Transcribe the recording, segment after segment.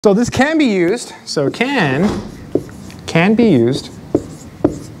So this can be used, can be used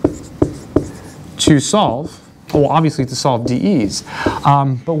to solve, well, obviously to solve DEs.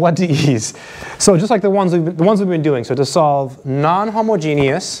 But what DEs? So just like the ones we've been doing, so to solve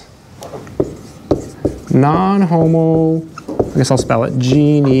non-homogeneous, I guess I'll spell it,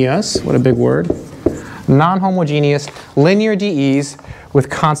 genius, what a big word, non-homogeneous linear DEs with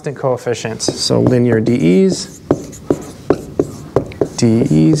constant coefficients. So linear DEs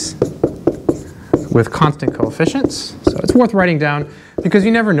with constant coefficients. So it's worth writing down because you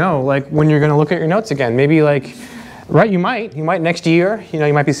never know, like when you're going to look at your notes again. Maybe like, right, you might next year,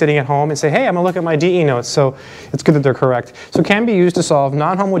 you might be sitting at home and say, hey, I'm going to look at my DE notes. So it's good that they're correct. So it can be used to solve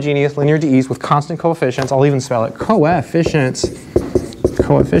non-homogeneous linear DEs with constant coefficients. I'll even spell it, coefficients.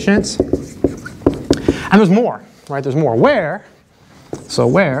 And there's more, right? There's more. Where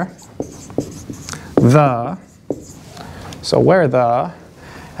the,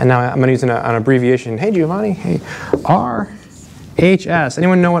 and now I'm going to use an abbreviation. Hey, Giovanni, hey, RHS.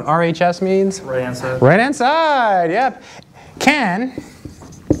 Anyone know what RHS means? Right hand side. Right hand side, yep. Can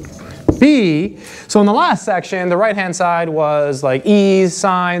be, so in the last section, the right hand side was like e's,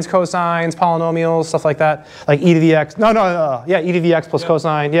 sines, cosines, polynomials, stuff like that. Like e to the x, yeah, e to the x plus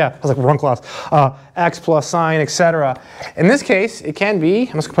cosine, yeah, I was like, wrong class. X plus sine, etc. In this case, it can be,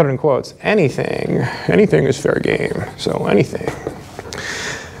 I'm just going to put it in quotes, anything. Anything is fair game, so anything.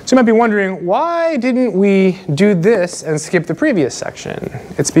 So you might be wondering, why didn't we do this and skip the previous section?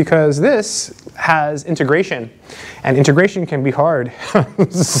 It's because this has integration, and integration can be hard.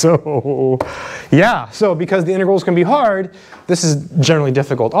 So yeah, so because the integrals can be hard, this is generally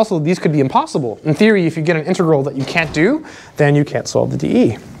difficult. Also, these could be impossible. In theory, if you get an integral that you can't do, then you can't solve the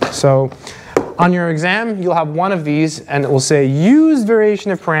DE. So on your exam, you'll have one of these, and it will say, use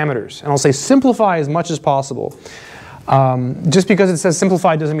variation of parameters. And it'll say, simplify as much as possible. Just because it says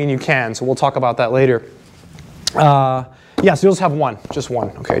simplify doesn't mean you can, so we'll talk about that later. Yeah, so you'll just have one,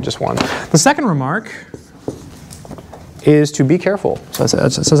 okay, just one. The second remark is to be careful. So it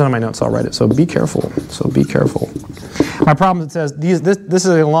says it on my notes, so I'll write it. So be careful, My problem is it says, this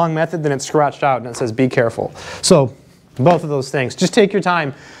is a long method, then it's scratched out, and it says be careful. So both of those things, just take your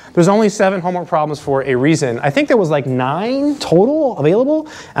time. There's only 7 homework problems for a reason. I think there was like 9 total available,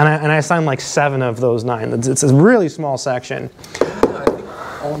 and I assigned like 7 of those 9. It's a really small section. I think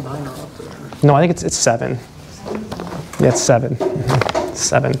all 9 are up there. No, I think it's 7. Yeah, it's 7.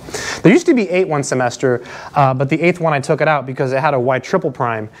 7. There used to be 8 one semester, but the 8th one I took it out because it had a y triple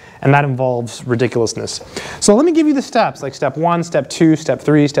prime, and that involves ridiculousness. So let me give you the steps, like step 1, step 2, step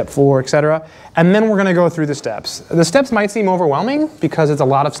 3, step 4, etc. And then we're going to go through the steps. The steps might seem overwhelming because it's a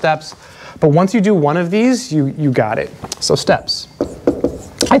lot of steps, but once you do one of these, you got it. So steps.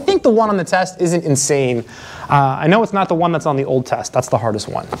 I think the one on the test isn't insane. I know it's not the one that's on the old test. That's the hardest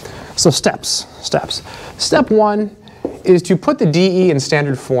one. So steps. Step 1 is to put the DE in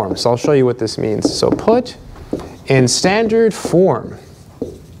standard form. So I'll show you what this means. So put in standard form.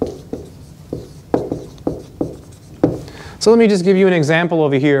 So let me just give you an example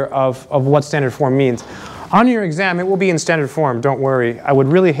over here of what standard form means. On your exam, it will be in standard form, don't worry. I would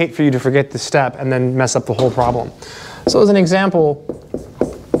really hate for you to forget this step and then mess up the whole problem. So as an example,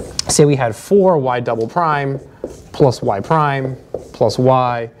 say we had 4y double prime plus y prime plus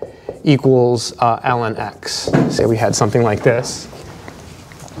y equals ln x. Say we had something like this.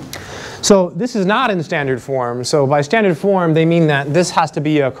 So this is not in standard form. So by standard form, they mean that this has to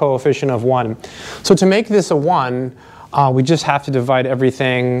be a coefficient of 1. So to make this a 1, we just have to divide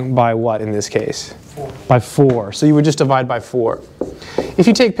everything by what in this case? 4. By 4. So you would just divide by 4. If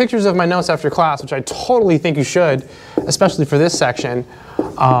you take pictures of my notes after class, which I totally think you should, especially for this section,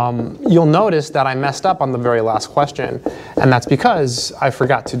 you'll notice that I messed up on the very last question, and that's because I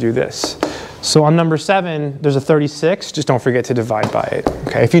forgot to do this. So on number 7, there's a 36. Just don't forget to divide by it.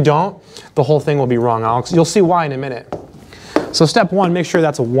 Okay, if you don't, the whole thing will be wrong. You'll see why in a minute. So step 1, make sure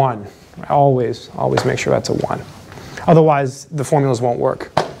that's a 1. Always make sure that's a 1. Otherwise, the formulas won't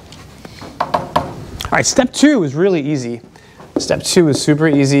work. All right, step 2 is really easy. Step 2 is super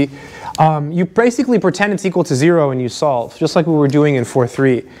easy. You basically pretend it's equal to 0 and you solve, just like we were doing in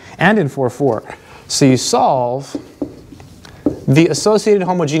 4.3 and in 4.4. So you solve the associated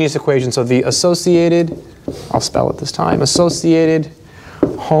homogeneous equation. So the associated, I'll spell it this time, associated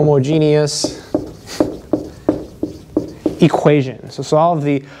homogeneous equation. So solve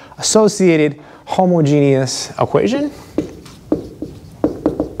the associated homogeneous equation.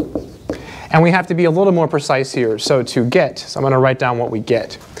 And we have to be a little more precise here. So to get, so I'm going to write down what we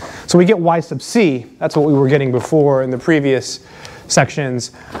get. So we get y sub c. That's what we were getting before in the previous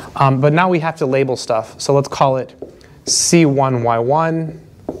sections. But now we have to label stuff. So let's call it c1y1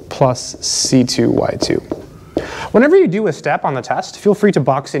 plus C2y2. Whenever you do a step on the test, feel free to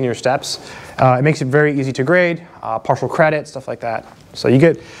box in your steps. It makes it very easy to grade, partial credit, stuff like that. So you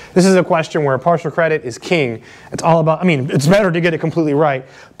get, this is a question where partial credit is king. It's all about, I mean, it's better to get it completely right,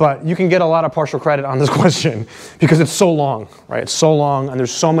 but you can get a lot of partial credit on this question because it's so long, right? It's so long and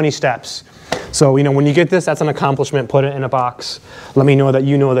there's so many steps. So, you know, when you get this, that's an accomplishment. Put it in a box. Let me know that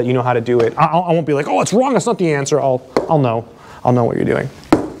you know how to do it. I won't be like, oh, it's wrong, that's not the answer. I'll know what you're doing.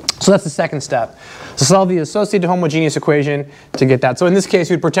 So that's the second step. So solve the associated homogeneous equation to get that. So in this case,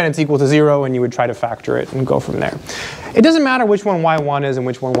 you'd pretend it's equal to 0, and you would try to factor it and go from there. It doesn't matter which one y1 is and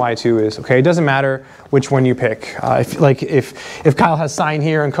which one y2 is. Okay, it doesn't matter which one you pick. If Kyle has sine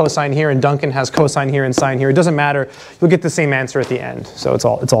here and cosine here, and Duncan has cosine here and sine here, it doesnn matter. You'll get the same answer at the end. So it's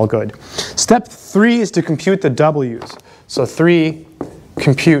all good. Step 3 is to compute the w's. So 3,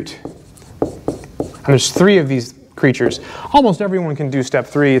 compute. And there's 3 of these creatures. Almost everyone can do step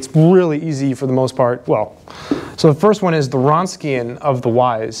 3. It's really easy for the most part. Well, so the first one is the Wronskian of the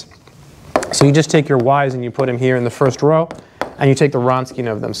y's. So you just take your y's and you put them here in the first row, and you take the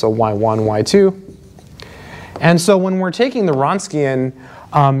Wronskian of them. So y1, y2. And so when we're taking the Wronskian,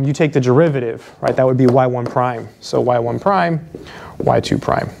 you take the derivative, right? That would be y1 prime. So y1 prime, y2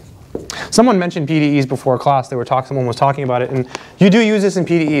 prime. Someone mentioned PDEs before class. Someone was talking about it, and you do use this in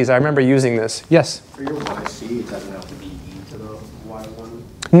PDEs. I remember using this. Yes? For your YC, it doesn't have to be e to the y1?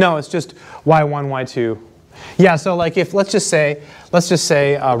 No, it's just y1, y2. Yeah, so like if, let's just say,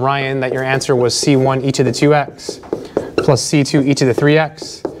 Ryan, that your answer was c1 e to the 2x plus c2 e to the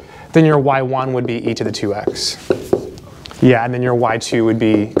 3x, then your y1 would be e to the 2x. Yeah, and then your y2 would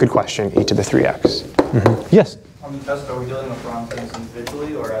be, good question, e to the 3x. Mm-hmm. Yes? On the test, are we dealing with Wronskians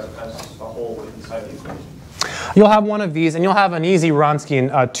individually or as a whole inside the equation? You'll have one of these, and you'll have an easy Wronskian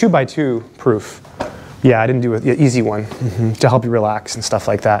 2x2 proof. Yeah, I didn't do an easy one to help you relax and stuff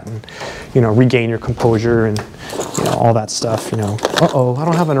like that, and regain your composure and all that stuff. Uh-oh, I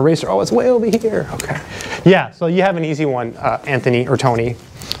don't have an eraser. Oh, it's way over here. Okay. Yeah, so you have an easy one, Anthony or Tony.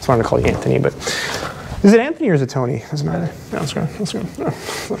 That's what I'm gonna call you Anthony, but is it Anthony or is it Tony? Doesn't matter. No, that's good.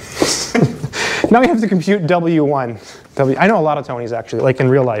 Now we have to compute W1. I know a lot of Tonys actually, like in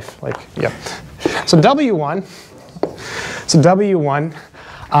real life. Yeah. So W1.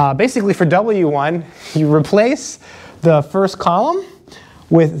 Basically for W1, you replace the first column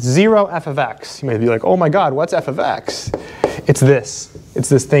with 0 f of x. You may be like, oh my god, what's f of x? It's this. It's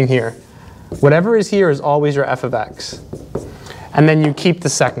this thing here. Whatever is here is always your f of x. And then you keep the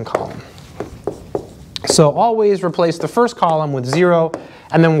second column. So always replace the first column with 0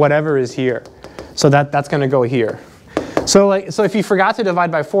 and then whatever is here. So that's going to go here. So if you forgot to divide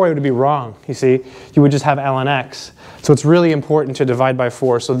by 4, it would be wrong, you see. You would just have ln x. So it's really important to divide by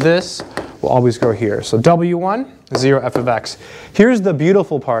 4. So this will always go here. So W1, 0 f of x. Here's the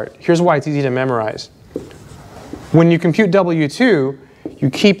beautiful part. Here's why it's easy to memorize. When you compute W2, you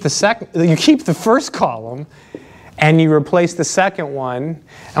keep the first column, and you replace the second one.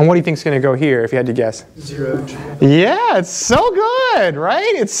 And what do you think is going to go here, if you had to guess? 0. Yeah, it's so good,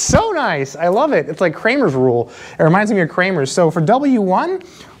 right? It's so nice. I love it. It's like Kramer's rule. It reminds me of Kramer's. So for W1,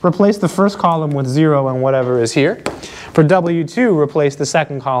 replace the first column with 0 and whatever is here. For W2, replace the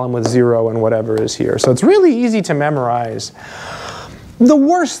second column with 0 and whatever is here. So it's really easy to memorize. The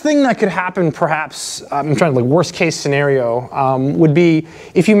worst thing that could happen, perhaps, I'm trying to like worst case scenario, would be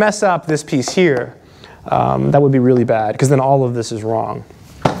if you mess up this piece here. That would be really bad, because then all of this is wrong.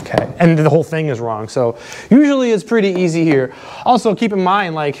 Okay, and the whole thing is wrong. So usually it's pretty easy here. Also keep in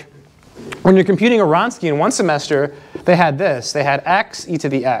mind, like when you're computing a Wronskian one semester, they had this. They had x e to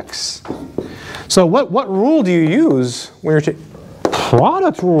the x. So what rule do you use when you're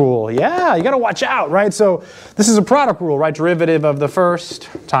product rule? Yeah, you got to watch out, right? So this is a product rule, right? Derivative of the first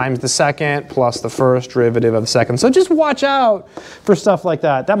times the second plus the first derivative of the second. So just watch out for stuff like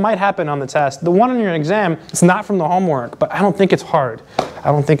that. That might happen on the test. The one on your exam, it's not from the homework, but I don't think it's hard.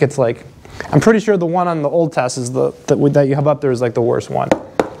 I don't think it's like, I'm pretty sure the one on the old test is that you have up there is like the worst one.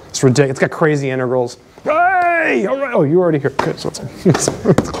 It's ridiculous. It's got crazy integrals. Hey, all right. Oh, you're already here. Good.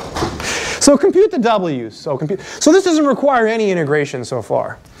 So compute the W's. So this doesn't require any integration so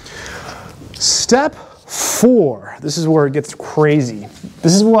far. Step 4. This is where it gets crazy.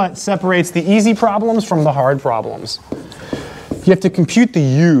 This is what separates the easy problems from the hard problems. You have to compute the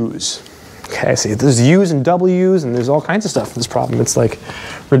U's. Okay, see, there's U's and W's, and there's all kinds of stuff in this problem. It's like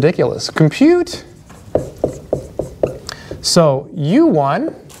ridiculous. Compute. So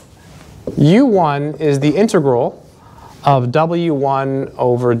U1 is the integral of W1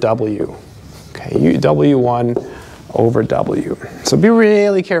 over W. Okay, W1 over W. So be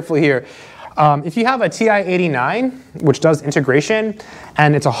really careful here. If you have a TI-89, which does integration,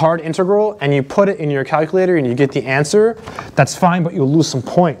 and it's a hard integral, and you put it in your calculator and you get the answer, that's fine, but you'll lose some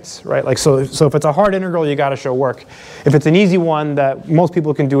points, right? Like so if it's a hard integral, you got to show work. If it's an easy one that most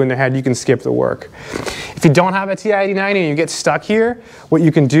people can do in their head, you can skip the work. If you don't have a TI-89 and you get stuck here, what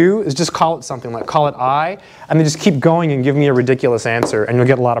you can do is just call it something, like call it I, and then just keep going and give me a ridiculous answer, and you'll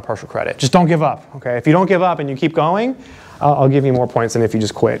get a lot of partial credit. Just don't give up, okay? If you don't give up and you keep going, I'll give you more points than if you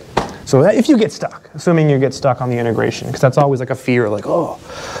just quit. So if you get stuck, assuming you get stuck on the integration, because that's always like a fear, like, oh,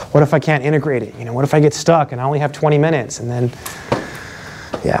 what if I can't integrate it? You know, what if I get stuck and I only have 20 minutes? And then,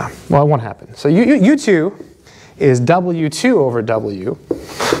 yeah, well, it won't happen. So U2 is W2 over W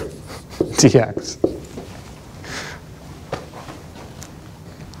dx.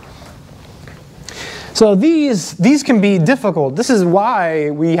 So these can be difficult. This is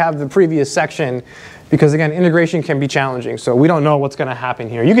why we have the previous section, because again, integration can be challenging. So we don't know what's going to happen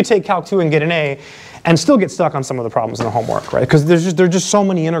here. You could take Calc 2 and get an A and still get stuck on some of the problems in the homework, right? Because there's just so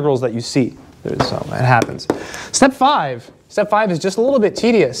many integrals that you see. So it happens. Step 5 is just a little bit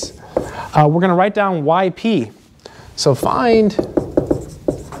tedious. We're going to write down YP. So find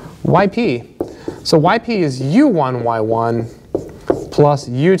YP. So YP is U1 Y1 plus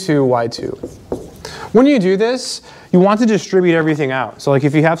U2 Y2. When you do this, you want to distribute everything out. So like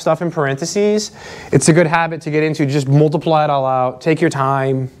if you have stuff in parentheses, it's a good habit to get into. Just multiply it all out. Take your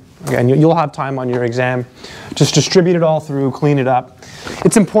time. Again, you'll have time on your exam. Just distribute it all through, clean it up.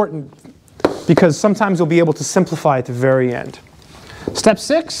 It's important because sometimes you'll be able to simplify at the very end. Step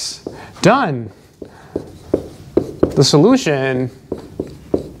 6, done. The solution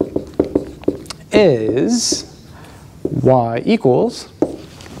is y equals,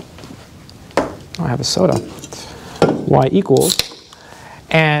 I have a soda, y equals,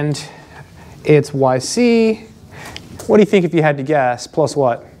 and it's yc, what do you think if you had to guess, plus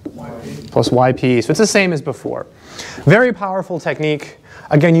what? YP. Plus yp, so it's the same as before. Very powerful technique.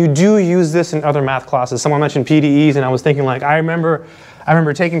 Again, you do use this in other math classes. Someone mentioned PDEs, and I was thinking like, I remember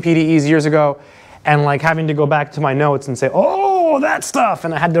taking PDEs years ago, and like having to go back to my notes and say, oh, that stuff,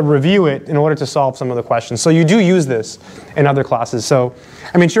 and I had to review it in order to solve some of the questions. So you do use this in other classes. So,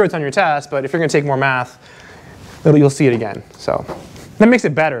 I mean, sure, it's on your test, but if you're going to take more math, you'll see it again. So that makes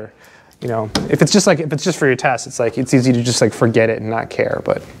it better. You know, if it's just for your test, it's like it's easy to just like forget it and not care.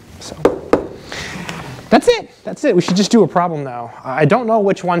 But so that's it. That's it. We should just do a problem now. I don't know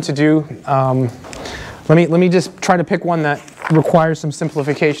which one to do. Let me just try to pick one that requires some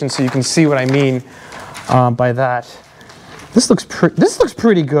simplification so you can see what I mean by that. This looks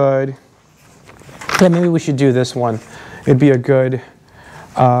pretty good. Yeah, maybe we should do this one. It'd be a good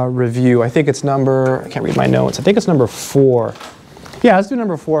review. I think it's number, I can't read my notes. I think it's number 4. Yeah, let's do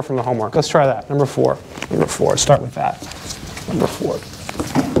number 4 from the homework. Let's try that. Number 4. Number 4. Start with that. Number 4.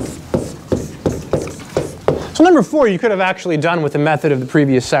 So number 4 you could have actually done with the method of the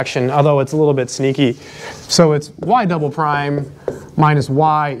previous section, although it's a little bit sneaky. So it's y double prime minus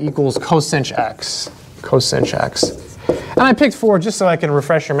y equals cosinh x. Cosinh x. And I picked 4 just so I can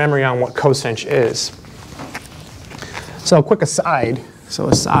refresh your memory on what cosinh is. So a quick aside. So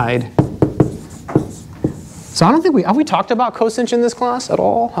I don't think have we talked about cosinh in this class at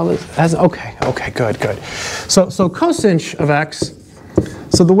all? Okay, good. So cosinh of x,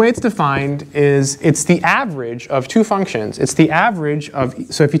 so the way it's defined is it's the average of two functions. It's the average of,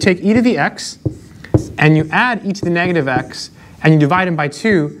 so if you take e to the x and you add e to the negative x and you divide them by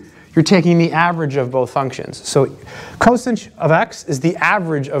 2, you're taking the average of both functions. So cosinh of x is the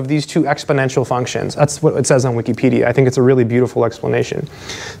average of these two exponential functions. That's what it says on Wikipedia. I think it's a really beautiful explanation.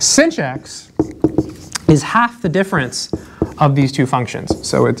 Sinh x is half the difference of these two functions.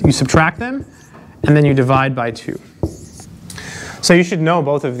 So you subtract them, and then you divide by 2. So you should know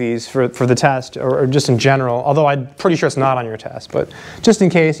both of these for the test, or just in general, although I'm pretty sure it's not on your test. But just in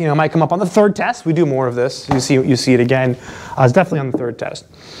case, it might come up on the 3rd test. We do more of this. You see it again. It's definitely on the 3rd test.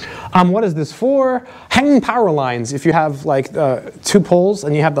 What is this for? Hanging power lines. If you have like 2 poles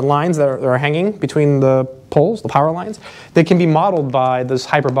and you have the lines that are hanging between the poles, the power lines, they can be modeled by this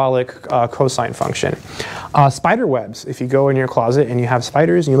hyperbolic cosine function. Spider webs. If you go in your closet and you have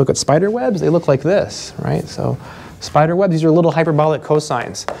spiders and you look at spider webs, they look like this, right? So spider webs, these are little hyperbolic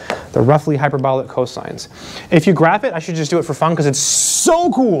cosines. They're roughly hyperbolic cosines. If you graph it, I should just do it for fun because it's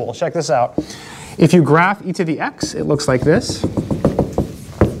so cool. Check this out. If you graph e to the x, it looks like this.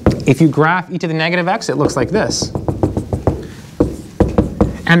 If you graph e to the negative x, it looks like this.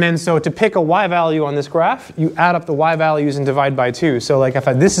 And then so to pick a y value on this graph, you add up the y values and divide by 2. So like if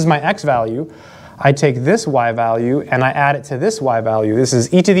this is my x value, I take this y value and I add it to this y value. This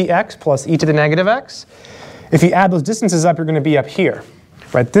is e to the x plus e to the negative x. If you add those distances up, you're going to be up here.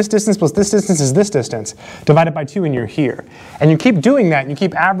 right? This distance plus this distance is this distance, divided by 2 and you're here. And you keep doing that, and you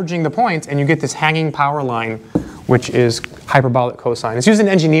keep averaging the points, and you get this hanging power line, which is hyperbolic cosine. It's used in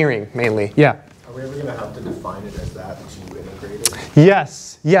engineering, mainly. Yeah? Are we ever going to have to define it as that to integrate it?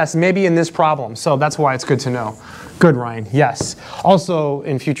 Yes, yes, maybe in this problem. So that's why it's good to know. Good, Ryan, yes. Also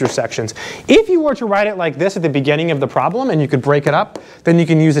in future sections. If you were to write it like this at the beginning of the problem and you could break it up, then you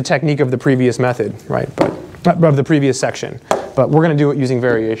can use the technique of the previous method, right? But of the previous section. But we're going to do it using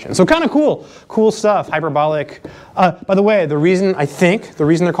variation. So kind of cool. Cool stuff, hyperbolic. By the way, the reason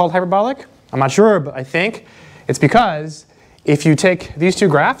they're called hyperbolic, I'm not sure, but I think it's because if you take these two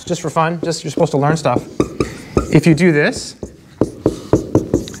graphs, just for fun, you're supposed to learn stuff. If you do this,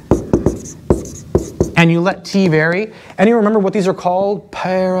 and you let t vary, and you remember what these are called?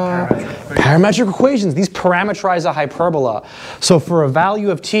 Parametric equations. These parameterize a hyperbola. So for a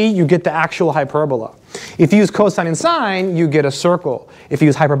value of t, you get the actual hyperbola. If you use cosine and sine, you get a circle. If you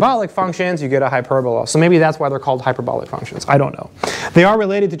use hyperbolic functions, you get a hyperbola. So maybe that's why they're called hyperbolic functions. I don't know. They are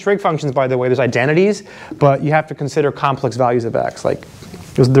related to trig functions, by the way. There's identities, but you have to consider complex values of x. Like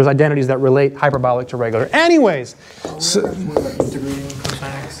there's identities that relate hyperbolic to regular. Anyways. So, Integrating cosine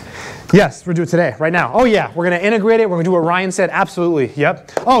x? Yes, we're doing it today, right now. Oh yeah, we're going to integrate it. We're going to do what Ryan said. Absolutely, yep.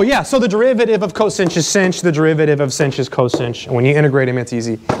 Oh yeah, so the derivative of cosinch is sinh. The derivative of sinh is cosinch. And when you integrate them, it's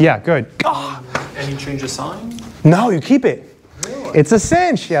easy. Yeah, good. And you change the sign? No, you keep it. Really? It's a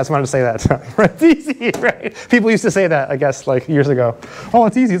cinch. Yeah, I just wanted to say that. It's easy, right? People used to say that, I guess, like years ago. Oh,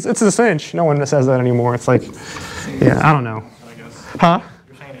 it's easy. It's a cinch. No one says that anymore. It's like, yeah, I don't know. I guess. Huh?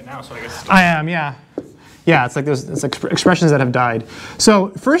 You're saying it now, so I guess. I am, yeah. Yeah, it's like there's expressions that have died. So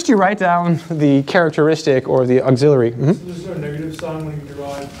first you write down the characteristic or the auxiliary. So there's no negative sign when you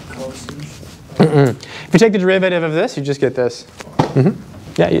derive cosinch? If you take the derivative of this, you just get this.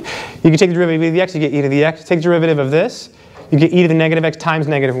 Yeah, you can take the derivative of the x, you get e to the x. Take the derivative of this, you get e to the negative x times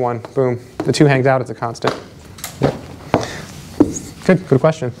negative 1. Boom. The 2 hangs out, it's a constant. Yeah. Good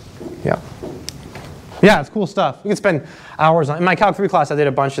question. Yeah. Yeah, it's cool stuff. You can spend hours on it. In my Calc 3 class, I did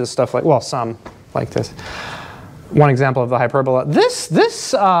a bunch of stuff like, well, some like this. One example of the hyperbola. This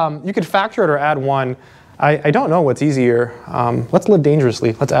you could factor it or add 1. I don't know what's easier. Let's live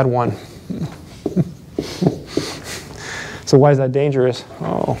dangerously. Let's add 1. So why is that dangerous?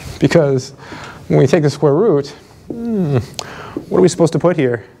 Oh, because when we take the square root, what are we supposed to put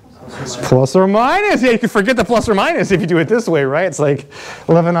here? Plus or minus. Yeah, you can forget the plus or minus if you do it this way, right? It's like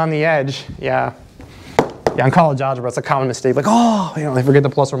living on the edge. Yeah. Yeah, in college algebra, it's a common mistake. Like, oh, they forget the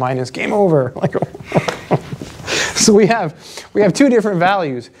plus or minus. Game over. Like, so we have 2 different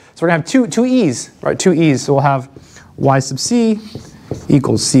values. So we're gonna have two e's, right? 2 e's. So we'll have y sub c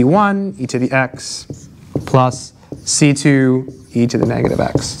equals c1 e to the x plus c2 e to the negative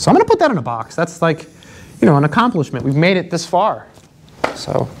x. So I'm gonna put that in a box. That's like, an accomplishment. We've made it this far.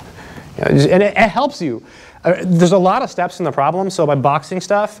 So, and it helps you. There's a lot of steps in the problem, so by boxing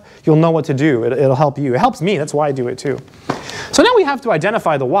stuff, you'll know what to do. It'll help you. It helps me, that's why I do it too. So now we have to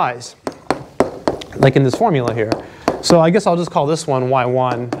identify the y's, like in this formula here. So I guess I'll just call this one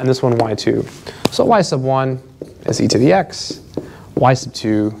y1 and this one y2. So y sub 1 is e to the x, y sub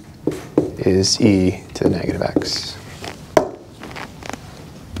 2 is e to the negative x.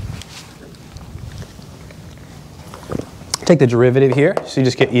 Take the derivative here, so you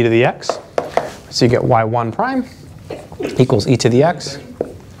just get e to the x. So you get y1 prime equals e to the x.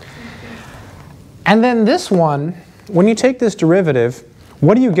 And then this one, when you take this derivative,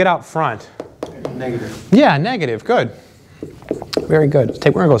 what do you get out front? Negative. Yeah, negative. Good. Very good.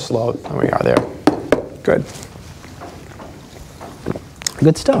 We're going to go slow. There we are there. Good.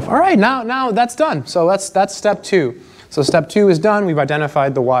 Good stuff. All right, now that's done. So that's step 2. So step 2 is done. We've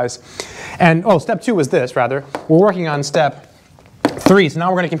identified the y's. And, step 2 was this, rather. We're working on step 3. So now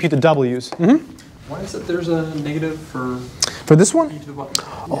we're going to compute the w's. Why is it there's a negative for this one? e to the y?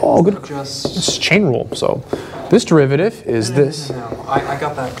 Oh, good. Just It's chain rule. So this derivative is this. No, I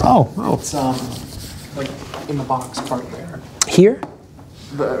got that. Oh. It's like in the box part there. Here?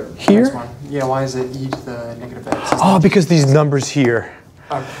 The Here? next one. Yeah, why is it e to the negative x? Oh, because these numbers here.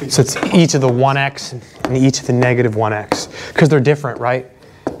 So it's e to the 1x and e to the negative 1x. Because they're different, right?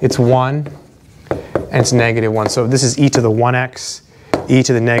 It's 1 and it's negative 1. So this is e to the 1x, e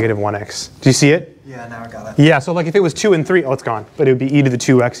to the negative 1x. Do you see it? Yeah, now I got it. Yeah, so like if it was 2 and 3, it's gone. But it would be e to the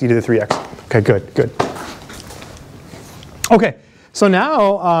 2x, e to the 3x. Okay, good. Okay, so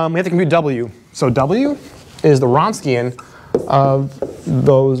now we have to compute w. So w is the Wronskian of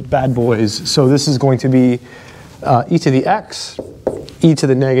those bad boys. So this is going to be e to the x, e to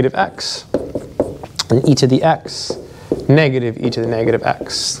the negative x, and e to the x, negative e to the negative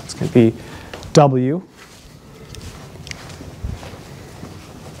x. It's going to be w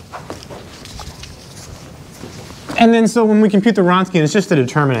And then so when we compute the Wronskian, it's just a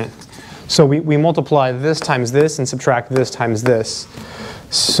determinant. So we multiply this times this and subtract this times this.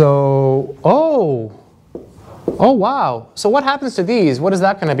 So, oh wow. So what happens to these? What is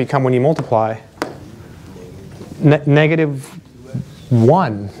that going to become when you multiply? Negative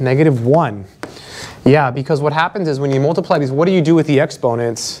 1. Negative 1. Yeah, because what happens is when you multiply these, what do you do with the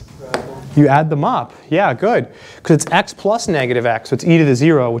exponents? You add them up. Yeah, good. Because it's x plus negative x, so it's e to the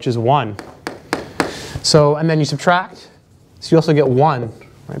 0, which is 1. So, and then you subtract, so you also get 1,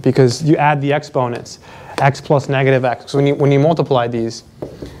 right? Because you add the exponents, x plus negative x. So when you multiply these,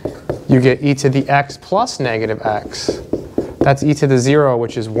 you get e to the x plus negative x. That's e to the 0,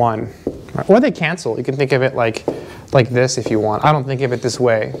 which is 1. Right? Or they cancel. You can think of it like this if you want. I don't think of it this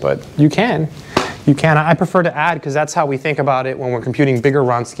way, but you can. You can. I prefer to add because that's how we think about it when we're computing bigger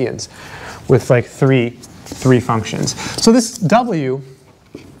Wronskians with like three functions. So this w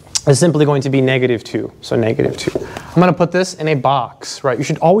is simply going to be negative 2. So negative 2. I'm going to put this in a box, right? You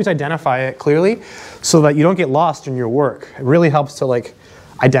should always identify it clearly so that you don't get lost in your work. It really helps to like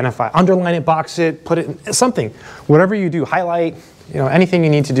identify, underline it, box it, put it in something. Whatever you do, highlight, anything you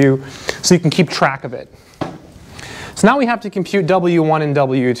need to do so you can keep track of it. So now we have to compute W1 and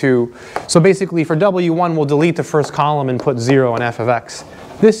W2. So basically for W1, we'll delete the first column and put 0 in f of x.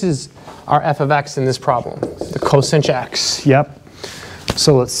 This is our f of x in this problem, the cosine x. Yep.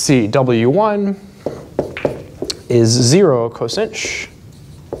 So let's see, W1 is 0 cosine.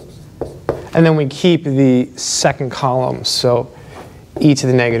 And then we keep the second column. So e to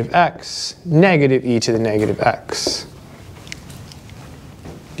the negative x, negative e to the negative x.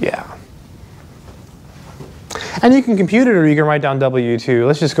 Yeah. And you can compute it or you can write down W2.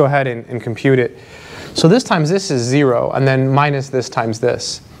 Let's just go ahead and compute it. So this times this is 0, and then minus this times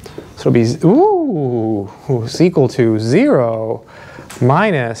this. So it'll be, it's equal to 0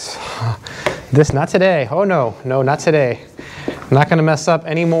 minus this, not today. Oh no, not today. I'm not going to mess up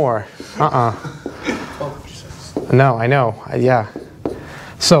anymore. No, I know, yeah.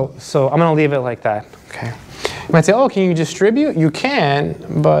 So I'm going to leave it like that, okay. You might say, oh, can you distribute? You can,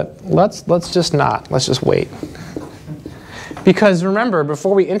 but let's just not. Let's just wait. Because remember,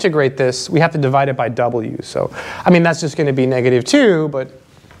 before we integrate this, we have to divide it by w. So, I mean, that's just going to be negative 2, but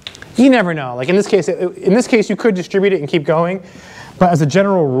you never know. Like in this case, you could distribute it and keep going. But as a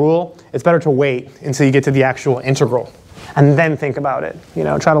general rule, it's better to wait until you get to the actual integral and then think about it.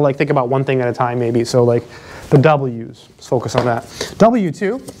 Try to like think about one thing at a time maybe. So like the w's, let's focus on that.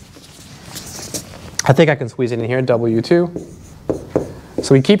 W2, I think I can squeeze it in here, W2.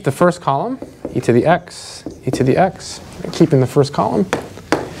 So we keep the first column, e to the x, keeping the first column,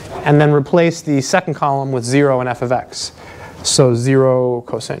 and then replace the second column with 0 and f of x. So 0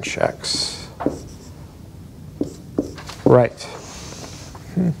 cosine x. Right.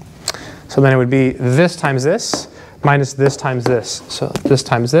 So then it would be this times this, minus this times this. So this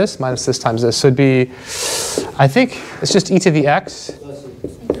times this, minus this times this. So it'd be, I think it's just e to the x,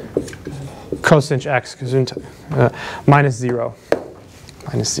 cosine x, minus 0.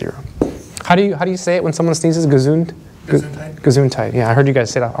 Minus 0. How do you say it when someone sneezes? Gesund? Gesundheit. Yeah, I heard you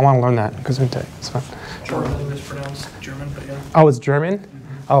guys say that. I want to learn that. Gesundheit. It's fun. Really mispronounced German, but yeah. Oh, it's German?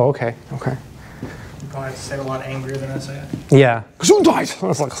 Mm-hmm. Oh, okay. Okay. You probably have to say it a lot angrier than I say it. Yeah. Gesundheit!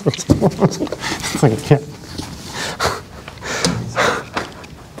 It's like, yeah.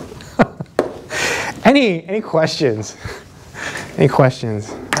 Any questions? Any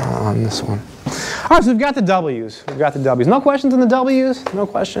questions on this one? All right, so we've got the W's. No questions on the W's? No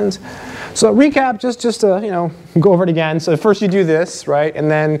questions? So recap, just to go over it again. So first you do this, right? And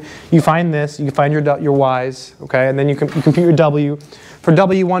then you find this. You find your Y's, okay? And then you compute your W. For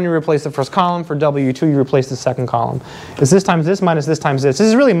W1, you replace the first column. For W2, you replace the second column. It's this times this minus this times this. This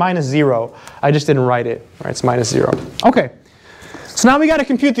is really minus 0. I just didn't write it, right? It's minus 0. Okay. So now we got to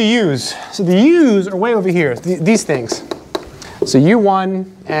compute the U's. So the U's are way over here. These things. So U1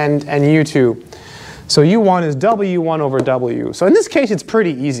 and U2. So U1 is W1 over W. So in this case, it's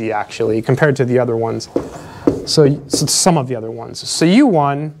pretty easy, actually, compared to the other ones. So some of the other ones. So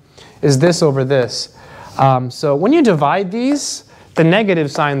U1 is this over this. So when you divide these, the negative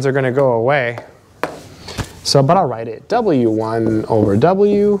signs are going to go away. So, but I'll write it. W1 over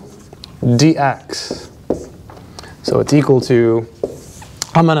W dx. So it's equal to,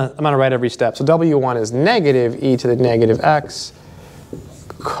 I'm gonna write every step. So W1 is negative e to the negative x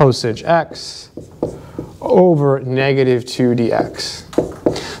cosine x over negative 2 dx.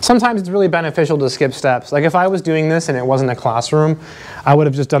 Sometimes it's really beneficial to skip steps. Like if I was doing this and it wasn't a classroom, I would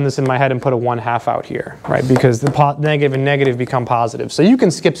have just done this in my head and put a 1/2 out here, right? Because the negative and negative become positive. So you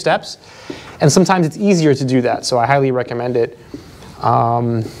can skip steps, and sometimes it's easier to do that. So I highly recommend it.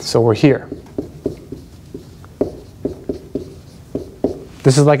 So we're here.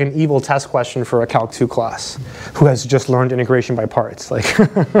 This is like an evil test question for a Calc 2 class who has just learned integration by parts. Like,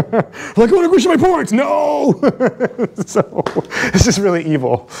 like, oh, integration by parts, no! So, it's just really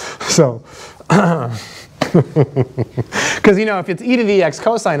evil. So, because, you know, if it's e to the x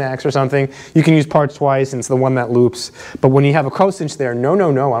cosine x or something, you can use parts twice and it's the one that loops. But when you have a cosine there, no,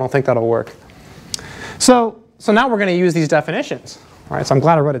 no, no, I don't think that'll work. So now we're going to use these definitions. All right, so I'm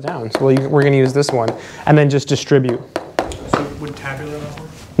glad I wrote it down. So we're going to use this one and then just distribute. So would tabular not work?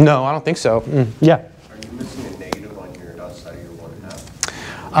 No, I don't think so. Yeah. Are you missing a negative on your dot side of your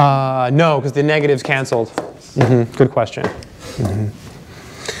 1.5? No, because the negative's canceled. Good question.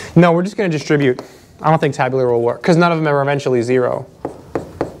 No, we're just going to distribute. I don't think tabular will work because none of them are eventually 0.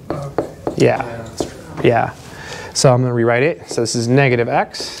 Okay. Yeah. That's true. Yeah. So I'm going to rewrite it. So this is negative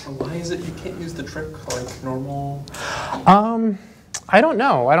x. Why is it you can't use the trick like normal? I don't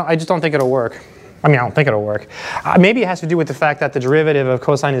know. I just don't think it'll work. I mean, I don't think it'll work. Maybe it has to do with the fact that the derivative of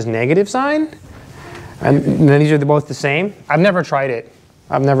cosine is negative sine. And then these are both the same. I've never tried it.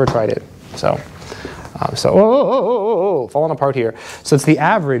 So falling apart here. So it's the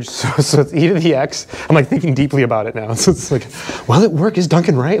average. So it's e to the x. I'm like thinking deeply about it now. So it's like, will it work? Is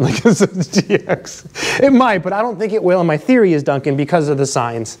Duncan right? Like, so it's dx. It might, but I don't think it will. And my theory is Duncan because of the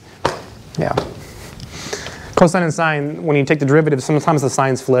signs. Yeah. Cosine and sine, when you take the derivative, sometimes the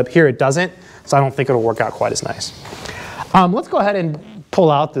signs flip. Here it doesn't, so I don't think it'll work out quite as nice. Let's go ahead and pull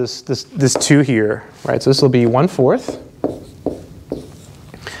out this 2 here, right? So this will be 1/4.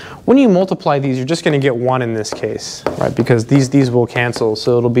 When you multiply these, you're just going to get 1 in this case, right? Because these will cancel.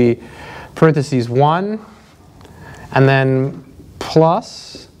 So it'll be parentheses 1, and then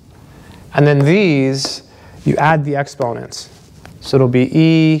plus, and then these, you add the exponents. So it'll be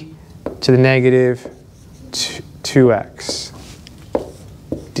e to the negative 2x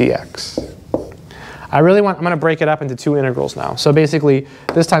dx. I'm going to break it up into 2 integrals now. So basically,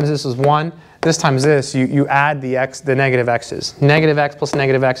 this times this is 1. This times this, you add the negative x's. Negative x plus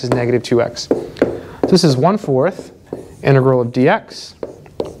negative x is negative 2x. So this is 1/4 integral of dx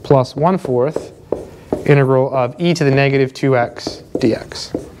plus 1/4 integral of e to the negative 2x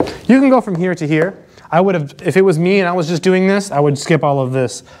dx. You can go from here to here. I would have, if it was me and I was just doing this, I would skip all of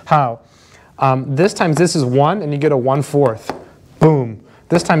this. How? This times this is 1 and you get a 1/4. Boom.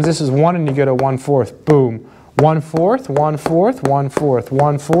 This times this is 1 and you get a 1/4. Boom. 1/4, 1/4, 1/4,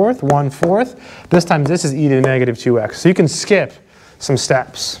 1/4, 1/4. This times this is e to the negative 2x. So you can skip some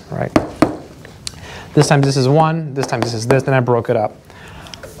steps, right? This times this is 1, this times this is this, then I broke it up.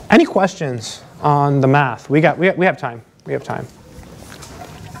 Any questions on the math? We have time. We have time.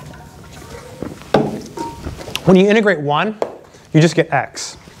 When you integrate 1, you just get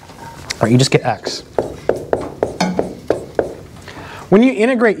x. Right, you just get x. When you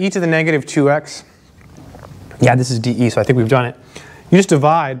integrate e to the negative 2x, yeah, this is dE, so I think we've done it. You just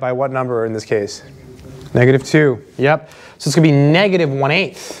divide by what number in this case? Negative 2. Yep. So it's going to be negative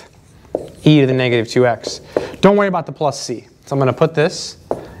 1/8 e to the negative 2x. Don't worry about the plus c. So I'm going to put this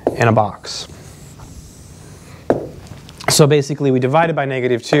in a box. So basically, we divided by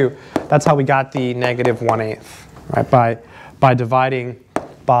negative 2. That's how we got the negative 1/8, right? By dividing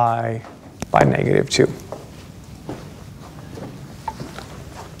by negative 2.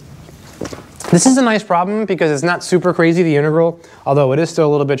 This is a nice problem because it's not super crazy, the integral, although it is still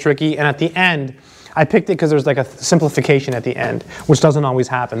a little bit tricky. And at the end, I picked it because there's like a simplification at the end, which doesn't always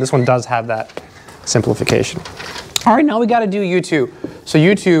happen. This one does have that simplification. All right, now we got to do u2. So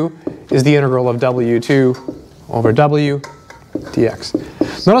u2 is the integral of w2 over w dx.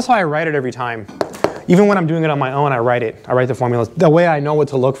 Notice how I write it every time. Even when I'm doing it on my own, I write it. I write the formulas. The way I know what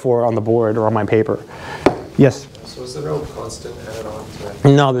to look for on the board or on my paper. Yes? So is there no constant added on to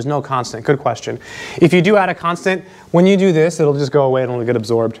it? No, there's no constant. Good question. If you do add a constant, when you do this, it'll just go away and it'll get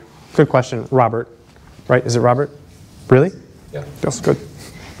absorbed. Good question, Robert. Right? Is it Robert? Really? Yeah. That's good.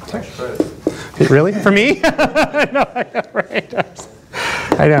 Thanks for it. Really? For me? No, I know, right?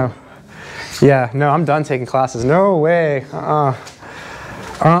 I know. Yeah, no, I'm done taking classes. No way. No.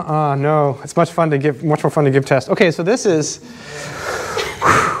 It's much more fun to give tests. Okay, so this is,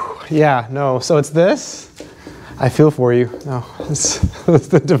 yeah, no. So it's this. I feel for you. No, it's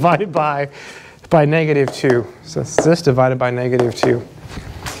divided by negative 2. So it's this divided by negative 2.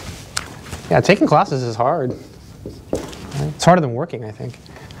 Yeah, taking classes is hard. It's harder than working, I think.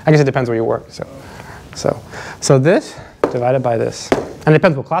 I guess it depends where you work. So this divided by this. And it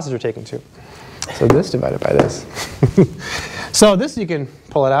depends what classes you're taking too. So this divided by this. So this you can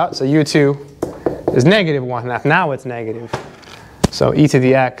pull it out. So u2 is negative 1/2. Now it's negative. So e to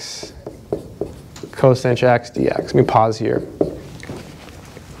the x cosine x dx. Let me pause here.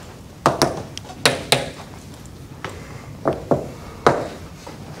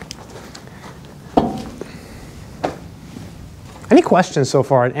 Any questions so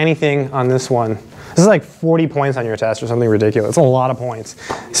far on anything on this one? This is like 40 points on your test or something ridiculous. It's a lot of points.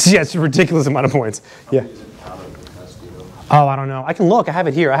 Yeah, it's a ridiculous amount of points. Yeah. Oh, I don't know. I can look. I have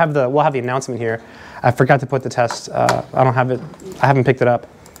it here. We'll have the announcement here. I forgot to put the test. I don't have it. I haven't picked it up.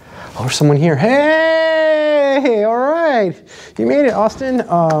 Oh, there's someone here. Hey, all right. You made it, Austin.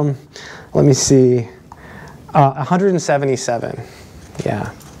 Let me see. 177.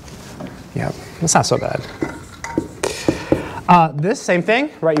 Yeah. Yep. That's not so bad. This same thing,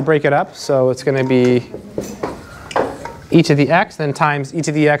 right? You break it up, so it's going to be e to the x, then times e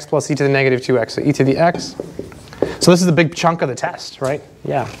to the x plus e to the negative 2x. So e to the x. So this is the big chunk of the test, right?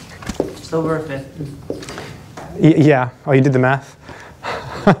 Yeah. Just over a fifth. Yeah. Oh, you did the math.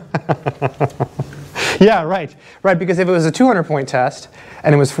 Yeah, right. Right, because if it was a 200-point test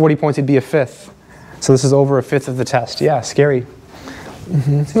and it was 40 points, it'd be a fifth. So this is over a fifth of the test. Yeah, scary.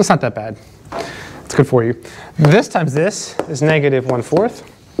 It's not that bad. It's good for you. This times this is negative 1/4.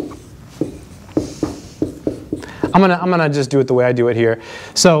 I'm gonna just do it the way I do it here.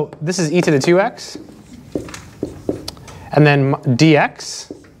 So this is e to the 2x, and then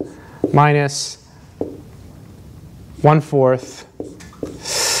dx minus 1/4.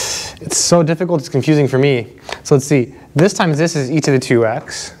 It's so difficult. It's confusing for me. So let's see. This times this is e to the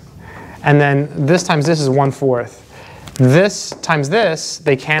 2x, and then this times this is 1/4. This times this,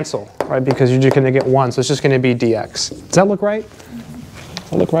 they cancel, right? Because you're just going to get 1, so it's just going to be dx. Does that look right? Does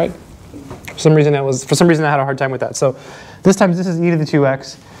that look right? For some reason I had a hard time with that. So this times this is e to the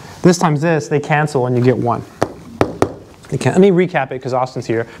 2x. This times this, they cancel, and you get 1. Let me recap it because Austin's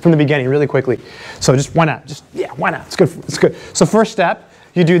here from the beginning really quickly. So just why not? Why not? It's good. It's good. So first step,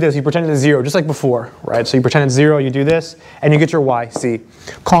 you do this. You pretend it's 0, just like before, right? So you pretend it's 0. You do this, and you get your y. See,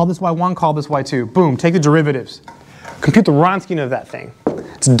 call this y1, call this y2. Boom. Take the derivatives. Compute the Wronskian of that thing.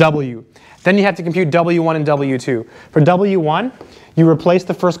 It's W. Then you have to compute W1 and W2. For W1, you replace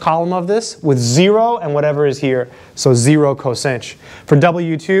the first column of this with 0 and whatever is here. So 0 cosinh. For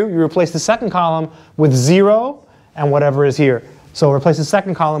W2, you replace the second column with 0 and whatever is here. So replace the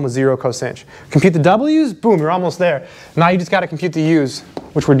second column with 0 cosinh. Compute the W's, boom, you're almost there. Now you just got to compute the U's,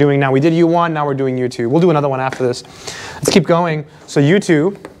 which we're doing now. We did U1, now we're doing U2. We'll do another one after this. Let's keep going. So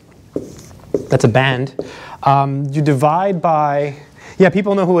U2, that's a band. You divide by, yeah,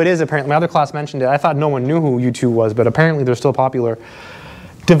 people know who it is apparently. My other class mentioned it. I thought no one knew who U2 was, but apparently they're still popular.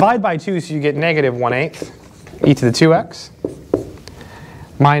 Divide by 2, so you get negative 1/8 e to the 2x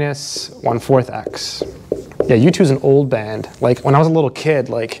minus 1/4 x. Yeah, U2 is an old band. Like when I was a little kid,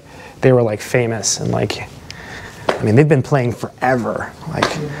 like they were like famous and like, I mean, they've been playing forever. Like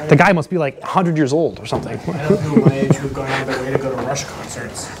the guy must be like 100 years old or something. I know people my age who've gone out of their way to go to Rush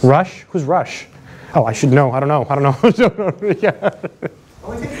concerts. Rush? Who's Rush? Oh, I should know. I don't know. Yeah.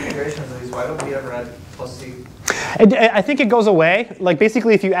 When we take the integration of these, why don't we ever add plus c? I think it goes away. Like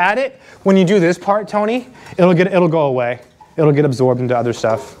basically, if you add it, when you do this part, Tony, it'll go away. It'll get absorbed into other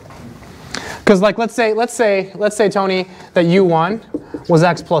stuff. Because like let's say Tony that u1 was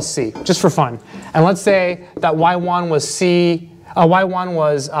x plus c, just for fun, and let's say that y1 was c. Y1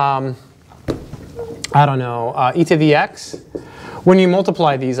 was I don't know e to the x. When you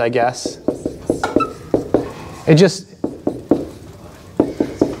multiply these, I guess. It just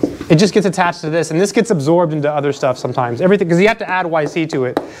gets attached to this, and this gets absorbed into other stuff sometimes. Everything, because you have to add yc to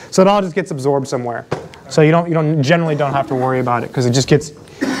it, so it all just gets absorbed somewhere. So you generally don't have to worry about it because it just gets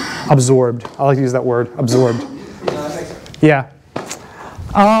absorbed. I like to use that word, absorbed. Yeah.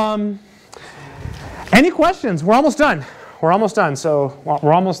 Any questions? We're almost done. We're almost done. So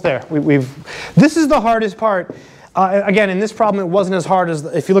we're almost there. This is the hardest part. Again, in this problem, it wasn't as hard as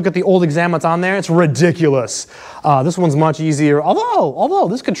if you look at the old exam that's on there. It's ridiculous. This one's much easier. Although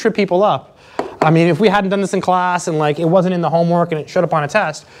this could trip people up. I mean, if we hadn't done this in class and like it wasn't in the homework and it showed up on a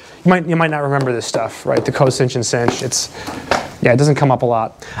test, you might not remember this stuff, right? The cosinh and sinh. Yeah, it doesn't come up a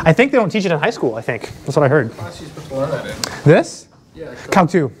lot. I think they don't teach it in high school. I think that's what I heard. Class you're supposed to learn that in. This? Yeah. Calc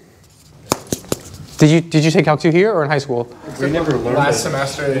 2. Did you take Calc 2 here or in high school? We never learned last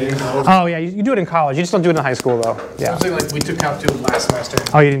semester. Oh yeah, you do it in college. You just don't do it in high school though. Yeah. Something like we took Calc 2 last semester.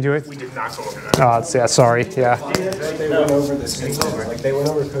 Oh, you didn't do it? We did not go over that. Oh, yeah, sorry. Yeah. They went over the sinh, like they went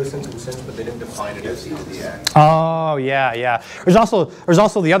over cosinh and sinh, but they didn't define it as e to the x. Oh yeah. There's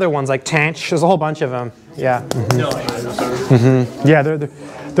also the other ones like tanh. There's a whole bunch of them. Yeah. Yeah,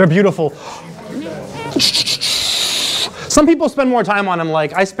 they're beautiful. Some people spend more time on them.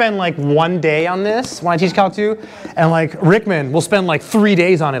 Like I spend like 1 day on this when I teach Calc 2, and like Rickman will spend like 3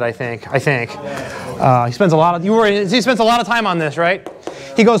 days on it. I think. He spends a lot of. He spends a lot of time on this, right?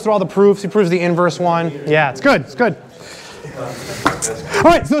 He goes through all the proofs. He proves the inverse one. Yeah, it's good. It's good. All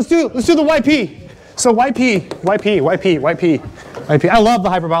right, so let's do the YP. So YP. I love the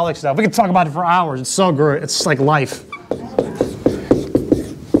hyperbolic stuff. We could talk about it for hours. It's so good. It's like life.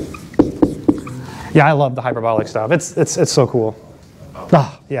 Yeah, I love the hyperbolic stuff. It's so cool.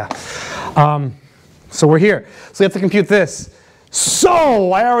 Ah, yeah. So we're here. So we have to compute this.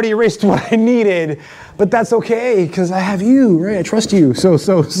 So I already erased what I needed, but that's okay because I have you, right? I trust you. So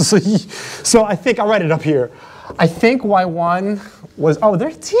I think I'll write it up here. I think y1 was, oh,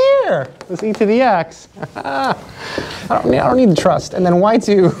 it's here. It was e to the x. I don't need to trust. And then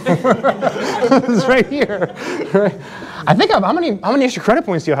y2 is right here. Right? I think how many extra credit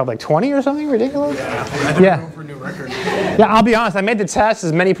points do you have? Like 20 or something ridiculous? Yeah. For a new record. Yeah, I'll be honest. I made the test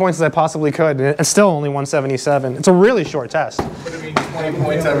as many points as I possibly could, and it's still only 177. It's a really short test. But I mean, 20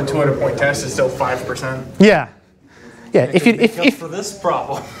 points out of a 200-point test is still 5%. Yeah. Yeah, if for this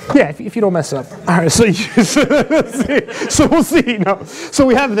problem. yeah, if you don't mess up. All right, so so we'll see. No, so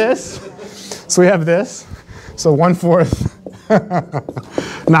we have this. So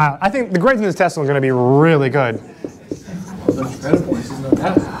 1/4. Nah, I think the grades in this test are going to be really good.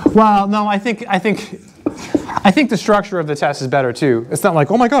 Well, no, I think the structure of the test is better too. It's not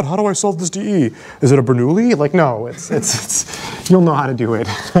like, oh my God, how do I solve this DE? Is it a Bernoulli? Like, no, it's you'll know how to do it.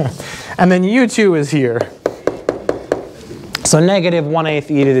 And then U2 is here. So negative 1/8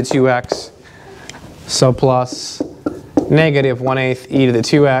 e to the 2x. So plus negative 1/8 e to the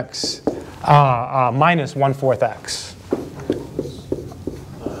 2x minus 1/4 x.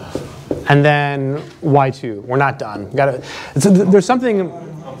 And then y2. We're not done. There's something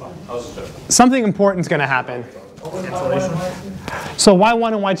important's going to happen. So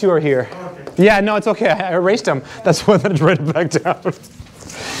y1 and y2 are here. Yeah, no, it's okay. I erased them. That's why I just write it back down.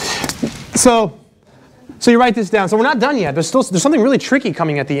 So you write this down. So we're not done yet. There's something really tricky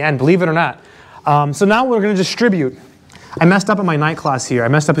coming at the end, believe it or not. So now we're going to distribute. I messed up in my night class here. I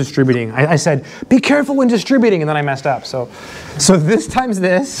messed up distributing. I said, be careful when distributing, and then I messed up. So this times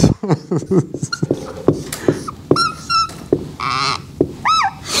this.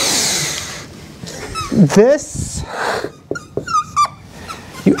 This.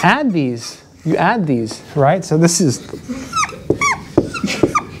 You add these, right? So this is.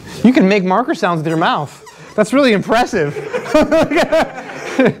 You can make marker sounds with your mouth. That's really impressive.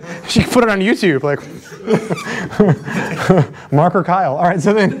 She can put it on YouTube, like Marker Kyle. All right,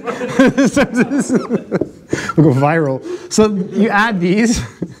 so then we'll go viral. So you add these.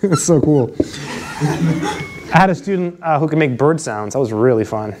 It's so cool. I had a student who could make bird sounds. That was really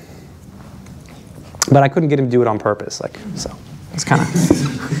fun. But I couldn't get him to do it on purpose, so it's kind of.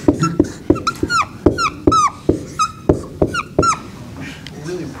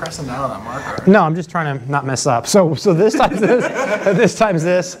 Pressing down on that marker. No, I'm just trying to not mess up. So this times this, this times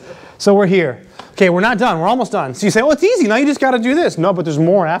this. So we're here. Okay, we're not done. We're almost done. So you say, oh, it's easy. Now you just got to do this. No, but there's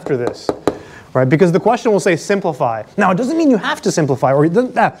more after this, right? Because the question will say simplify. Now, it doesn't mean you have to simplify, or it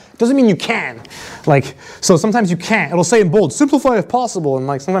doesn't mean you can. So sometimes you can't. It'll say in bold, simplify if possible. And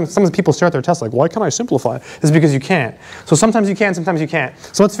sometimes people start their test like, why can't I simplify? It's because you can't. So sometimes you can, sometimes you can't.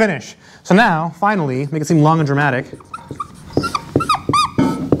 So let's finish. So now, finally, make it seem long and dramatic.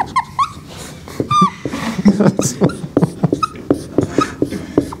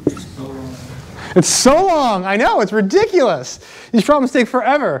 It's so long. I know, it's ridiculous. These problems take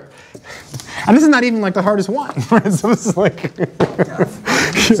forever. And this is not even the hardest one. Right? So this is It's like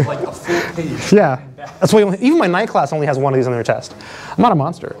a full page. Yeah. That's why even my night class only has one of these on their test. I'm not a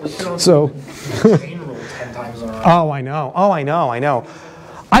monster. So Chain rule 10 times in a row. Oh, I know.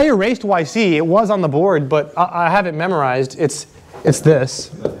 I erased YC. It was on the board, but I have it memorized. It's this.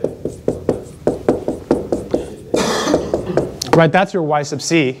 Right, that's your y sub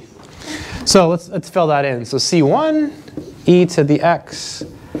c. So let's fill that in. So c1 e to the x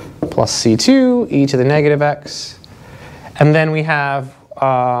plus c2 e to the negative x. And then we have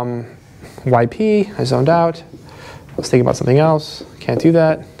yp. I zoned out. I was thinking about something else. Can't do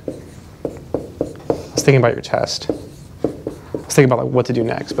that. I was thinking about your test. I was thinking about what to do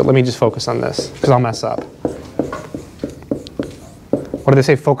next. But let me just focus on this, because I'll mess up. What do they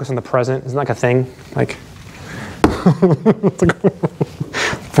say? Focus on the present. Isn't that a thing?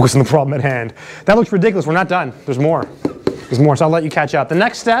 Focus on the problem at hand. That looks ridiculous. We're not done. There's more. So I'll let you catch up. The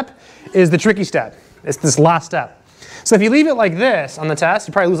next step is the tricky step. It's this last step. So if you leave it like this on the test,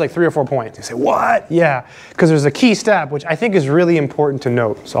 you probably lose 3 or 4 points. You say, what? Yeah, because there's a key step, which I think is really important to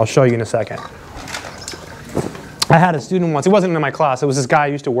note. So I'll show you in a second. I had a student once. He wasn't in my class. It was this guy I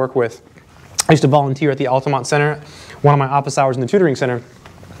used to work with. I used to volunteer at the Altamont Center, one of my office hours in the tutoring center.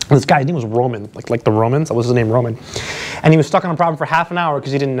 This guy's name was Roman, like the Romans. That was his name, Roman. And he was stuck on a problem for half an hour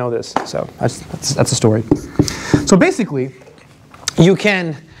because he didn't know this. So that's a story. So basically, you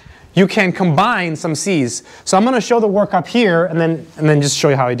can you can combine some c's. So I'm going to show the work up here and then just show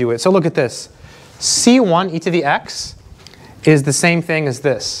you how I do it. So look at this. c1 e to the x is the same thing as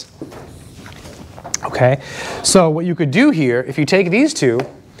this. Okay, so what you could do here, if you take these two,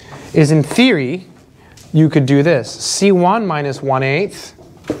 is in theory, you could do this. c1 minus 1/8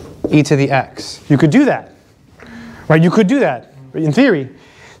 e to the x. You could do that. Right, you could do that in theory.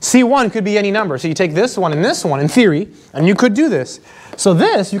 c1 could be any number. So you take this one, in theory, and you could do this. So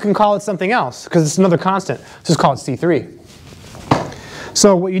this, you can call it something else, because it's another constant. Just call it c3.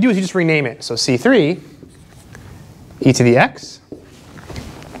 So what you do is you just rename it. So c3 e to the x.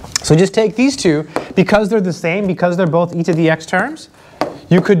 So just take these two, because they're the same, because they're both e to the x terms,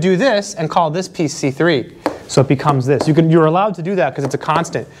 you could do this and call this piece c3. So it becomes this. You're allowed to do that because it's a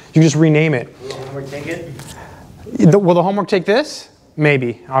constant. You just rename it. Will the homework take it? Will the homework take this?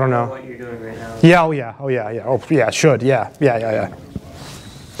 Maybe. I don't know. What you're doing right now. Yeah, oh yeah, oh yeah, yeah. Oh yeah, it should, yeah.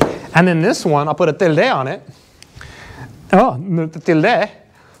 And then this one, I'll put a tilde on it. Oh, the tilde.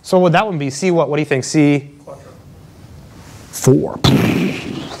 So would that one be C what? What do you think? C? 4.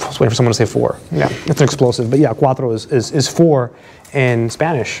 I was waiting for someone to say 4. Yeah, it's an explosive. But yeah, cuatro is 4 in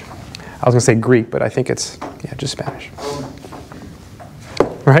Spanish. I was going to say Greek, but I think it's, yeah, just Spanish.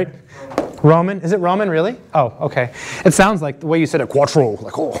 Right? Roman? Is it Roman, really? Oh, okay. It sounds like the way you said it, quattro.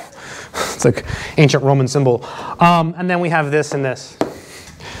 Like, oh, it's like ancient Roman symbol. And then we have this and this.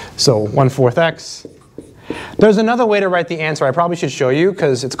 So 1/4 x. There's another way to write the answer. I probably should show you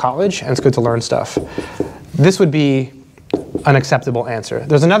because it's college and it's good to learn stuff. This would be an acceptable answer.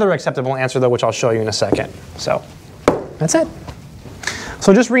 There's another acceptable answer, though, which I'll show you in a second. So that's it.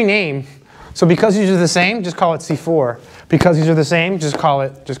 So just rename. So because these are the same, just call it C4. Because these are the same, just call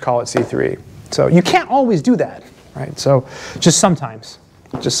it C3. So you can't always do that, right? So just sometimes,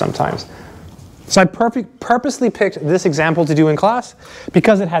 So I purposely picked this example to do in class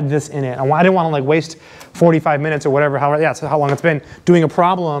because it had this in it. I didn't want to like waste 45 minutes or whatever. That's how long it's been doing a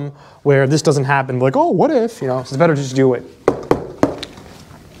problem where this doesn't happen. Like, oh, what if? So it's better to just do it.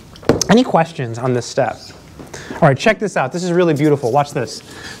 Any questions on this step? All right, check this out. This is really beautiful. Watch this.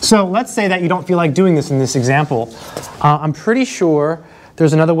 So let's say that you don't feel like doing this in this example. I'm pretty sure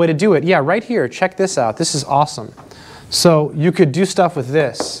there's another way to do it. Yeah, right here. Check this out. This is awesome. So you could do stuff with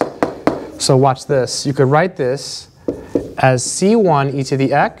this. So watch this. You could write this as c1 e to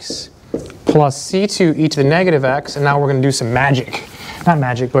the x plus c2 e to the negative x. And now we're going to do some magic. Not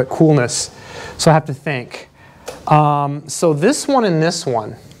magic, but coolness. So I have to think. So this one and this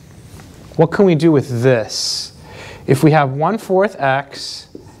one, what can we do with this? If we have 1/4 x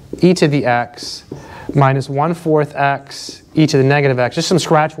e to the x minus 1/4 x e to the negative x, just some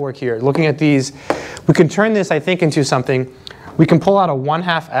scratch work here. Looking at these, we can turn this, I think, into something. We can pull out a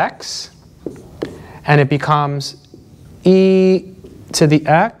 1/2 x, and it becomes e to the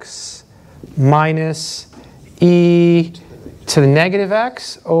x minus e to the negative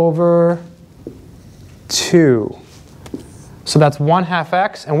x over 2. So that's 1/2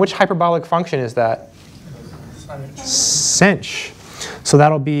 x, and which hyperbolic function is that? Sinh. So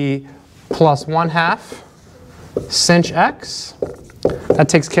that'll be plus 1/2 sinh x. That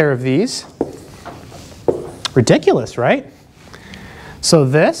takes care of these. Ridiculous, right? So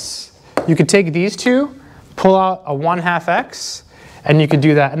this, you could take these two, pull out a 1/2 x, and you could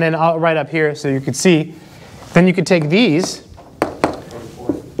do that. And then I'll write up here so you could see. Then you could take these,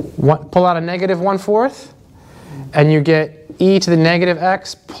 pull out a negative 1/4, and you get e to the negative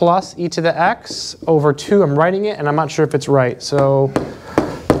x plus e to the x over 2. I'm writing it, and I'm not sure if it's right. So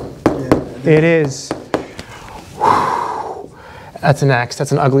it is. That's an x.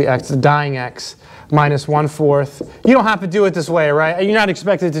 That's an ugly x. It's a dying x. Minus 1/4. You don't have to do it this way, right? You're not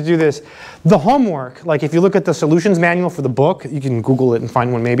expected to do this. The homework, like if you look at the solutions manual for the book, you can Google it and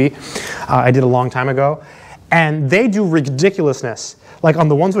find one maybe. I did a long time ago. And they do ridiculousness. Like on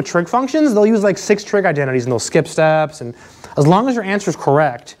the ones with trig functions, they'll use like 6 trig identities and they'll skip steps. And as long as your answer is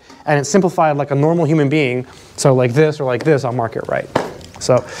correct and it's simplified like a normal human being, so like this or like this, I'll mark it right.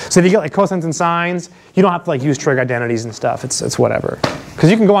 So if you get like cosines and sines, you don't have to like use trig identities and stuff. It's whatever. Because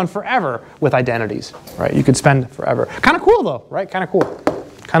you can go on forever with identities, right? You could spend forever. Kind of cool though, right? Kind of cool.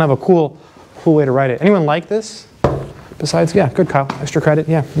 Kind of a cool way to write it. Anyone like this? Besides, yeah, good, Kyle. Extra credit,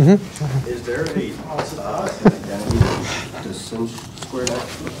 yeah. Mm-hmm. Is there an identity to sinh squared x?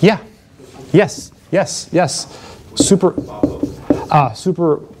 Yeah. Yes. Super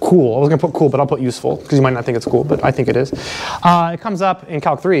cool. I was going to put cool, but I'll put useful, because you might not think it's cool, but I think it is. It comes up in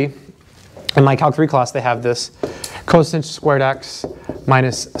Calc 3. In my Calc 3 class, they have this cosinh squared x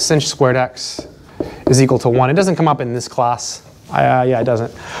minus sinh squared x is equal to 1. It doesn't come up in this class. Yeah, it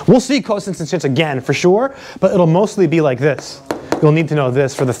doesn't. We'll see cosines and sinh again for sure, but it'll mostly be like this. You'll need to know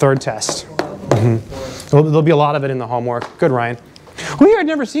this for the third test. There'll be a lot of it in the homework. Good, Ryan. Who here had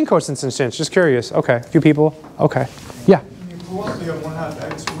never seen cosine and tangents? Just curious. Okay, a few people. Okay. Yeah. Well, you have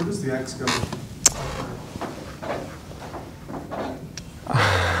 1/2 x. Where does the x go?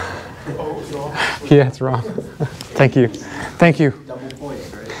 Yeah, it's wrong. Thank you. Thank you. Double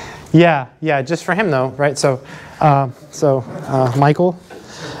points, right? Yeah, just for him though, right? So, Michael,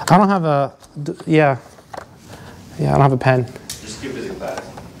 I don't have a, I don't have a pen. Just give it back.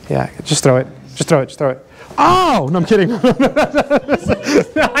 Yeah, just throw it. Just throw it. Oh, no, I'm kidding. No,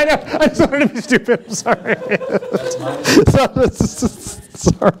 I know. I just wanted to be stupid. I'm sorry.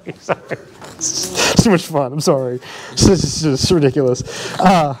 Sorry. It's too much fun. I'm sorry. It's just ridiculous.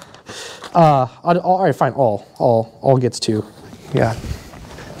 All right, fine. All gets 2. Yeah.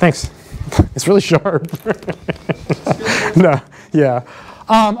 Thanks. It's really sharp. No. Yeah.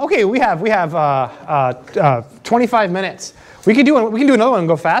 Okay. We have 25 minutes. We can do another one and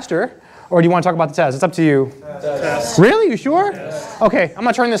go faster. Or do you want to talk about the test? It's up to you. Test. Really? You sure? Yes. Okay. I'm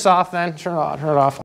gonna turn this off then. Turn it off.